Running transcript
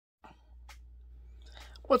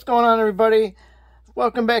What's going on, everybody?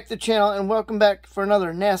 Welcome back to the channel, and welcome back for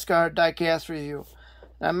another NASCAR Diecast review.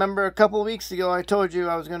 Now, I remember a couple of weeks ago I told you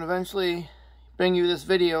I was going to eventually bring you this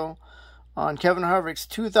video on Kevin Harvicks'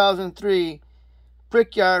 2003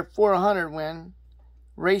 Brickyard 400 win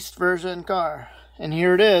raced version car. And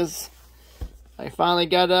here it is. I finally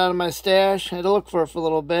got it out of my stash. I had to look for it for a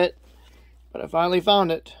little bit, but I finally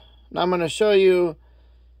found it. Now I'm going to show you,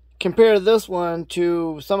 compare this one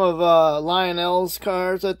to some of Lionel's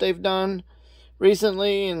cars that they've done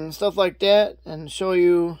recently and stuff like that, and show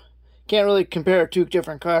you, can't really compare two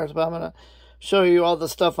different cars, but I'm going to show you all the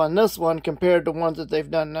stuff on this one compared to ones that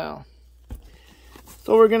they've done now.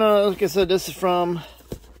 So we're going to, like I said, this is from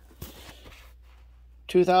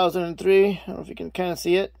 2003. I don't know if you can kind of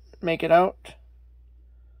see it, make it out.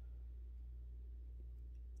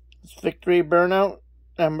 It's Victory Burnout,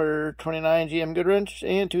 number 29 GM Goodrich,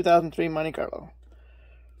 and 2003 Monte Carlo.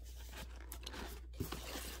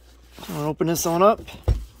 I'm going to open this one up.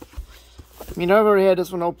 I mean, I've already had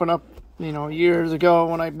this one open up, years ago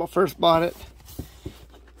when I first bought it.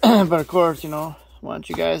 But of course, I want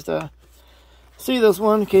you guys to see this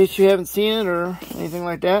one in case you haven't seen it or anything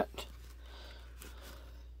like that.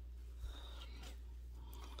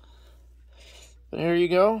 But here you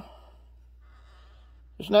go.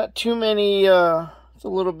 There's not too many, it's a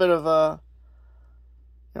little bit of,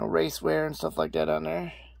 race wear and stuff like that on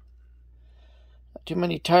there. Not too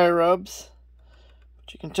many tire rubs.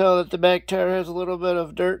 But you can tell that the back tire has a little bit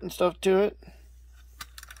of dirt and stuff to it.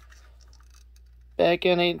 Back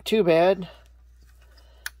end ain't too bad.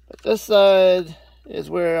 But this side is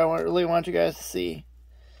where I really want you guys to see.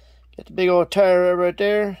 Got the big old tire rub right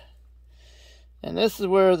there. And this is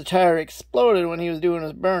where the tire exploded when he was doing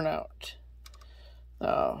his burnout.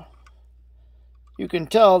 Now, you can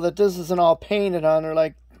tell that this isn't all painted on there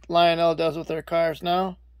like Lionel does with their cars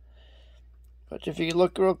now. But if you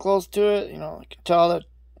look real close to it, you can tell that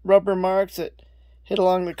rubber marks that hit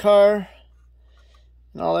along the car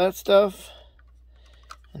and all that stuff.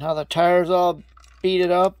 And how the tires all beat it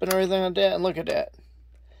up and everything like that. And look at that.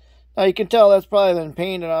 Now you can tell that's probably been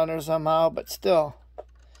painted on there somehow, but still.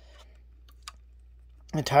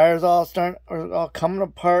 The tires all coming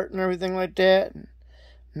apart and everything like that. And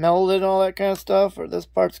melded and all that kind of stuff, or this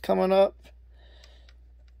part's coming up,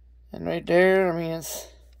 and right there, I mean,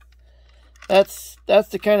 that's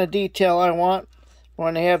the kind of detail I want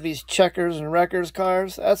when they have these checkers and wreckers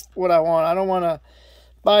cars. That's what I want. I don't want to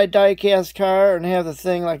buy a diecast car and have the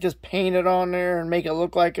thing like just painted on there and make it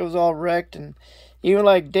look like it was all wrecked. And even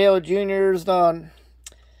like Dale Jr.'s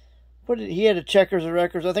he had a checkers and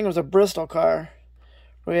wreckers, I think it was a Bristol car,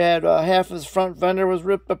 where he had half of his front fender was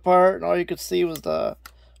ripped apart and all you could see was the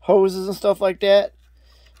hoses and stuff like that.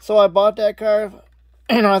 So I bought that car,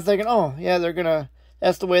 and I'm thinking, oh yeah,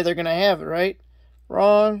 that's the way they're gonna have it, right?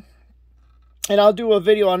 Wrong. And I'll do a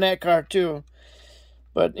video on that car too.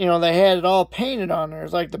 But they had it all painted on there.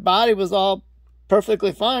 It's like the body was all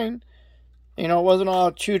perfectly fine. It wasn't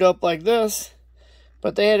all chewed up like this,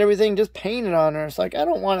 but they had everything just painted on there. It's like, I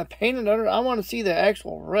don't want to paint it under. I want to see the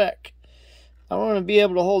actual wreck. I want to be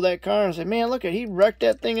able to hold that car and say, man, look at, he wrecked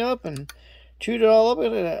that thing up and chewed it all up.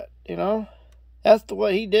 Look at that, That's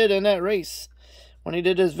what he did in that race when he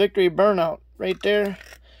did his victory burnout right there.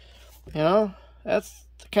 That's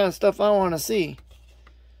the kind of stuff I want to see.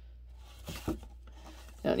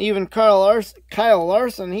 And even Kyle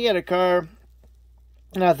Larson, he had a car,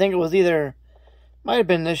 and I think it was might have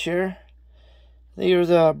been this year. I think it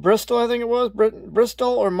was Bristol, I think it was, Bristol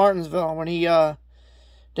or Martinsville, when he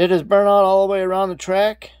did his burnout all the way around the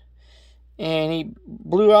track. And he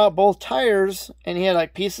blew out both tires, and he had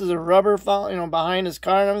like pieces of rubber, behind his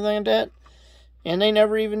car and everything like that. And they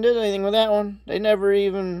never even did anything with that one. They never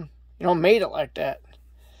even, made it like that.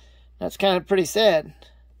 That's kind of pretty sad.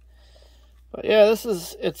 But yeah, this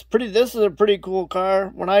is a pretty cool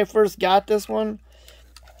car. When I first got this one,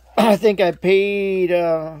 I think I paid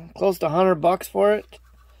close to $100 for it.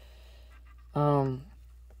 I'm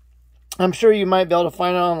sure you might be able to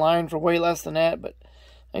find it online for way less than that, but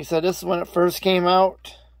like I said, this is when it first came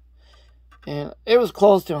out, and it was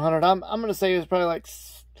close to 100. I'm going to say it was probably like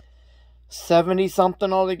 70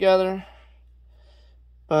 something altogether.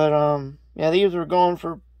 But yeah, these were going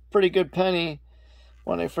for a pretty good penny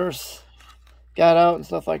when they first got out and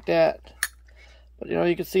stuff like that. But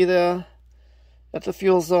you can see that's a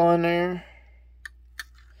fuel cell in there.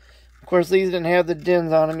 Of course, these didn't have the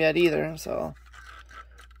DINs on them yet either, so.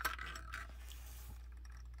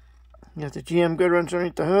 You got the GM Goodrich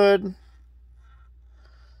underneath the hood.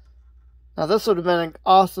 Now this would have been an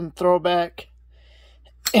awesome throwback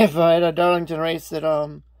if I had a Darlington race that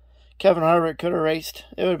Kevin Harvicks could have raced.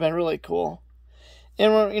 It would have been really cool.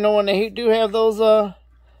 And, you know, when they do have those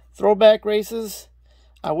throwback races,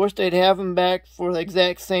 I wish they'd have them back for the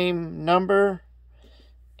exact same number.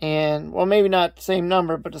 And, well, maybe not the same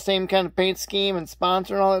number, but the same kind of paint scheme and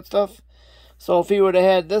sponsor and all that stuff. So if he would have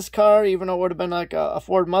had this car, even though it would have been like a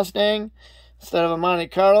Ford Mustang instead of a Monte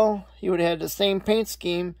Carlo, he would have had the same paint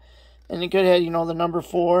scheme. And he could have had, you know, the number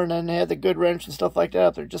 4 and then had the good wrench and stuff like that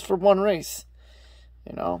up there just for one race.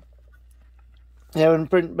 You know. That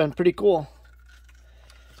would have been pretty cool.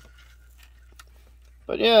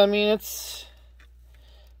 But yeah, I mean, it's,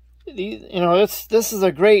 you know, this is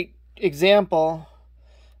a great example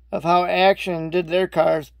of how Action did their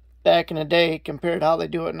cars back in the day compared to how they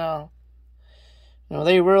do it now. You know,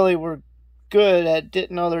 they really were good at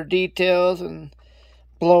getting all their details and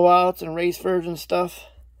blowouts and race version stuff.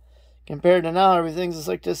 Compared to now, everything's just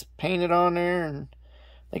like just painted on there, and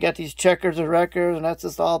they got these checkers of records, and that's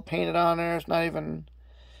just all painted on there. It's not even,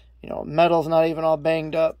 you know, metal's not even all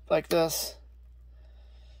banged up like this.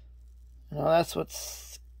 You know, that's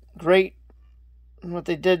what's great, what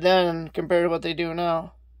they did then compared to what they do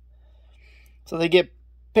now. So they get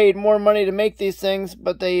paid more money to make these things,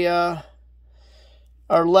 but they are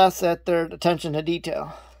less at their attention to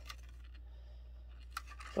detail.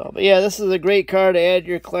 So, but yeah, this is a great car to add to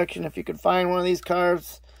your collection if you could find one of these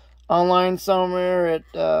cars online somewhere at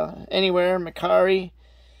anywhere, Mercari,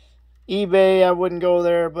 eBay. I wouldn't go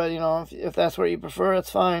there, but you know, if that's what you prefer,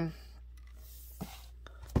 that's fine.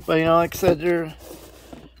 But you know, like I said,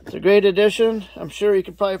 it's a great addition. I'm sure you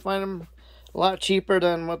could probably find them a lot cheaper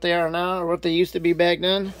than what they are now or what they used to be back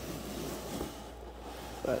then.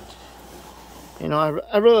 But you know,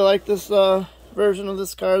 I really like this version of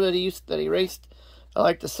this car that he raced. I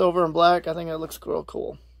like the silver and black. I think it looks real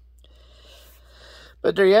cool.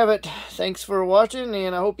 But there you have it. Thanks for watching,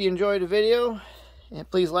 and I hope you enjoyed the video. And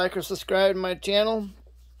please like or subscribe to my channel.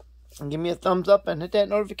 And give me a thumbs up and hit that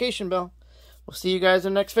notification bell. We'll see you guys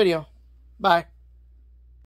in the next video. Bye.